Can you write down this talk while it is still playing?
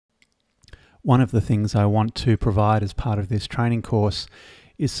One of the things I want to provide as part of this training course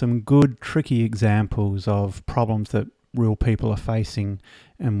is some good, tricky examples of problems that real people are facing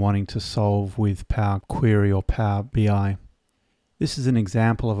and wanting to solve with Power Query or Power BI. This is an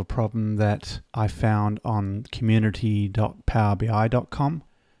example of a problem that I found on community.powerbi.com.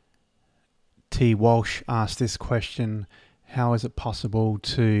 T. Walsh asked this question: how is it possible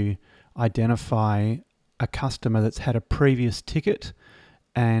to identify a customer that's had a previous ticket,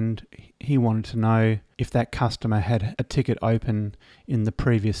 and he wanted to know if that customer had a ticket open in the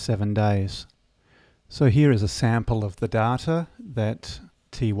previous 7 days. So here is a sample of the data that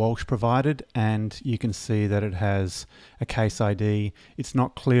T. Walsh provided, and you can see that it has a case ID. It's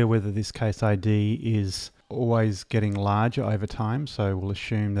not clear whether this case ID is always getting larger over time, so we'll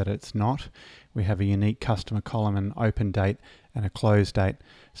assume that it's not. We have a unique customer column, an open date and a close date.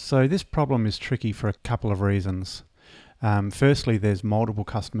 So this problem is tricky for a couple of reasons. Firstly, there's multiple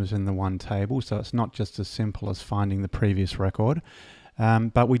customers in the one table, so it's not just as simple as finding the previous record.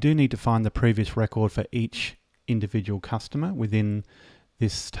 But we do need to find the previous record for each individual customer within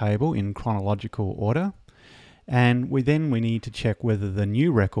this table in chronological order. And we need to check whether the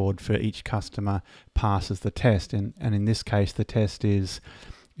new record for each customer passes the test. And in this case, the test is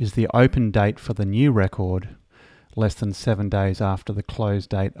the open date for the new record less than 7 days after the close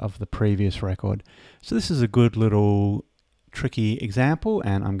date of the previous record. So this is a good little tricky example,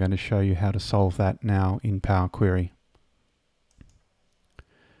 and I'm going to show you how to solve that now in Power Query.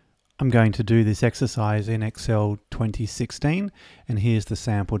 I'm going to do this exercise in Excel 2016, and here's the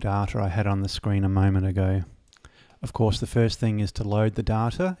sample data I had on the screen a moment ago. Of course, the first thing is to load the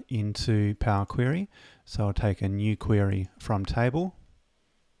data into Power Query. So I'll take a new query from table.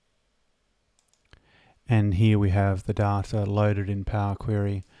 And here we have the data loaded in Power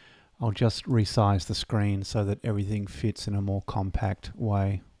Query. I'll just resize the screen so that everything fits in a more compact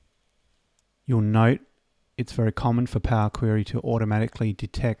way. You'll note it's very common for Power Query to automatically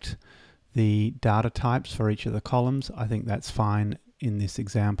detect the data types for each of the columns. I think that's fine in this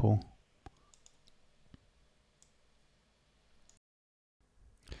example.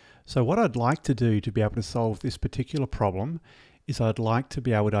 So what I'd like to do to be able to solve this particular problem is I'd like to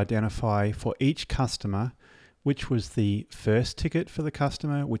be able to identify for each customer which was the first ticket for the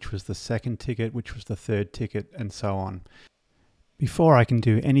customer, which was the second ticket, which was the third ticket, and so on. Before I can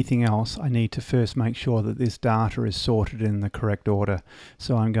do anything else, I need to first make sure that this data is sorted in the correct order.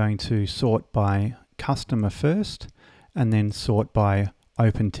 So I'm going to sort by customer first, and then sort by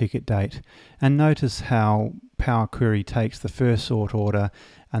open ticket date. And notice how Power Query takes the first sort order,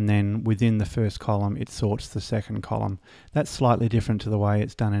 and then within the first column it sorts the second column. That's slightly different to the way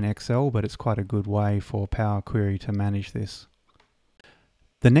it's done in Excel, but it's quite a good way for Power Query to manage this.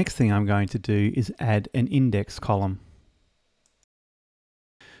 The next thing I'm going to do is add an index column.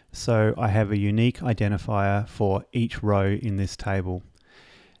 So I have a unique identifier for each row in this table.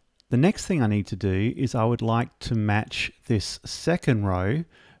 The next thing I need to do is I would like to match this second row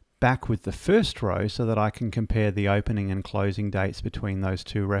back with the first row so that I can compare the opening and closing dates between those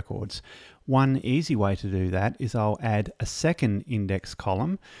two records. One easy way to do that is I'll add a second index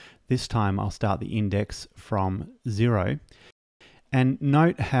column. This time I'll start the index from 0. And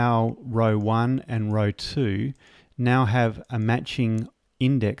note how row 1 and row 2 now have a matching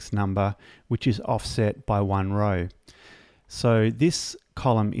index number which is offset by one row. So this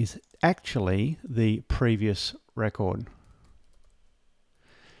column is actually the previous record.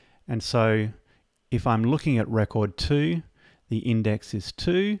 And so if I'm looking at record 2, the index is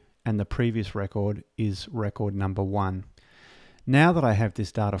 2 and the previous record is record number 1. Now that I have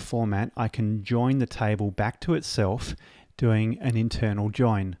this data format, I can join the table back to itself doing an internal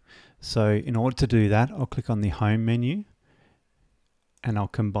join. So in order to do that, I'll click on the Home menu and I'll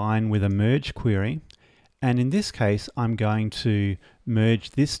combine with a merge query. And in this case, I'm going to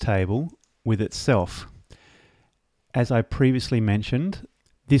merge this table with itself. As I previously mentioned,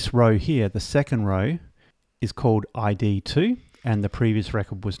 this row here, the second row, is called ID2, and the previous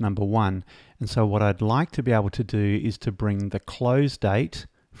record was number 1. And so what I'd like to be able to do is to bring the close date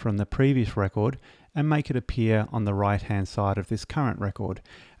from the previous record and make it appear on the right-hand side of this current record.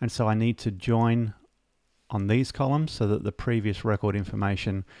 And so I need to join on these columns so that the previous record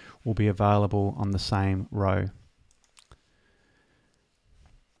information will be available on the same row.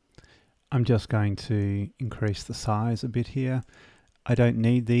 I'm just going to increase the size a bit here. I don't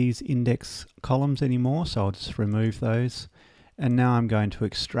need these index columns anymore, so I'll just remove those. And now I'm going to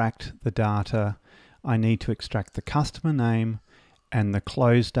extract the data. I need to extract the customer name and the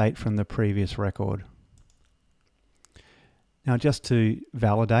close date from the previous record. Now just to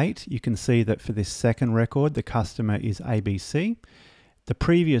validate, you can see that for this second record, the customer is ABC. The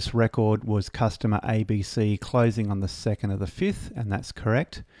previous record was customer ABC closing on the 2nd of the 5th, and that's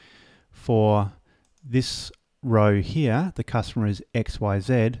correct. For this row here, the customer is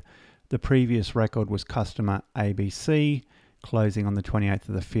XYZ. The previous record was customer ABC closing on the 28th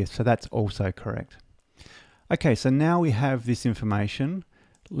of the 5th, so that's also correct. Okay, so now we have this information.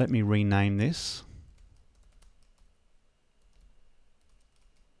 Let me rename this.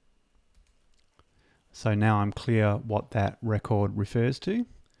 So now I'm clear what that record refers to.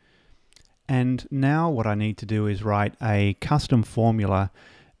 And now what I need to do is write a custom formula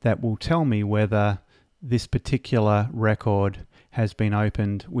that will tell me whether this particular record has been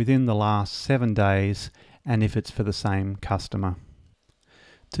opened within the last 7 days and if it's for the same customer.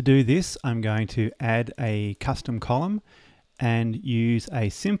 To do this, I'm going to add a custom column and use a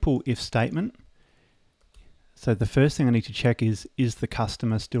simple if statement. So the first thing I need to check is the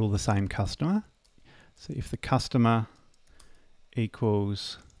customer still the same customer? So if the customer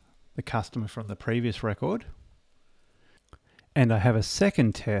equals the customer from the previous record, and I have a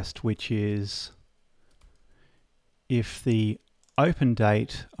second test, which is if the open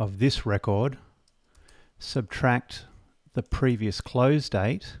date of this record subtract the previous close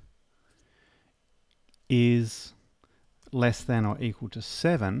date is less than or equal to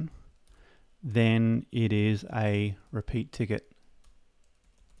 7, then it is a repeat ticket.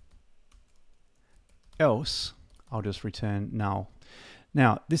 Else, I'll just return null.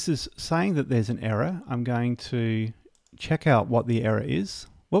 Now, this is saying that there's an error. I'm going to check out what the error is.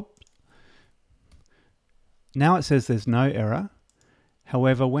 Whoop. Now it says there's no error.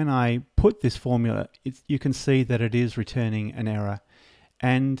 However, when I put this formula, you can see that it is returning an error.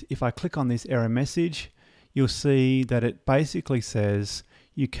 And if I click on this error message, you'll see that it basically says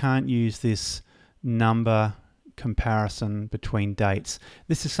you can't use this number comparison between dates.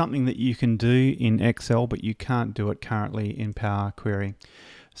 This is something that you can do in Excel, but you can't do it currently in Power Query.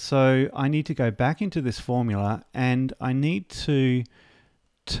 So I need to go back into this formula and I need to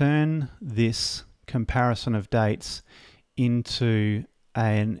turn this comparison of dates into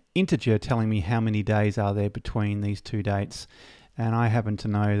an integer telling me how many days are there between these two dates. And I happen to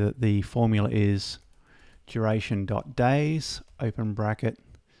know that the formula is duration.days, open bracket.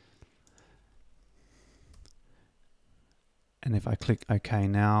 And if I click OK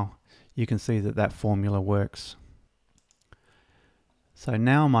now, you can see that that formula works. So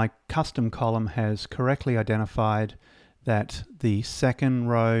now my custom column has correctly identified that the second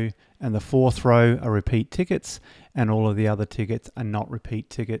row and the fourth row are repeat tickets and all of the other tickets are not repeat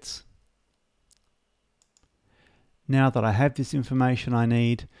tickets. Now that I have this information I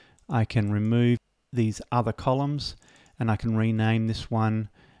need, I can remove these other columns and I can rename this one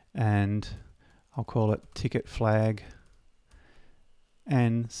and I'll call it ticket flag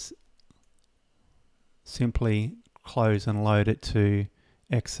and simply close and load it to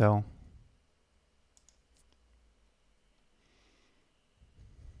Excel.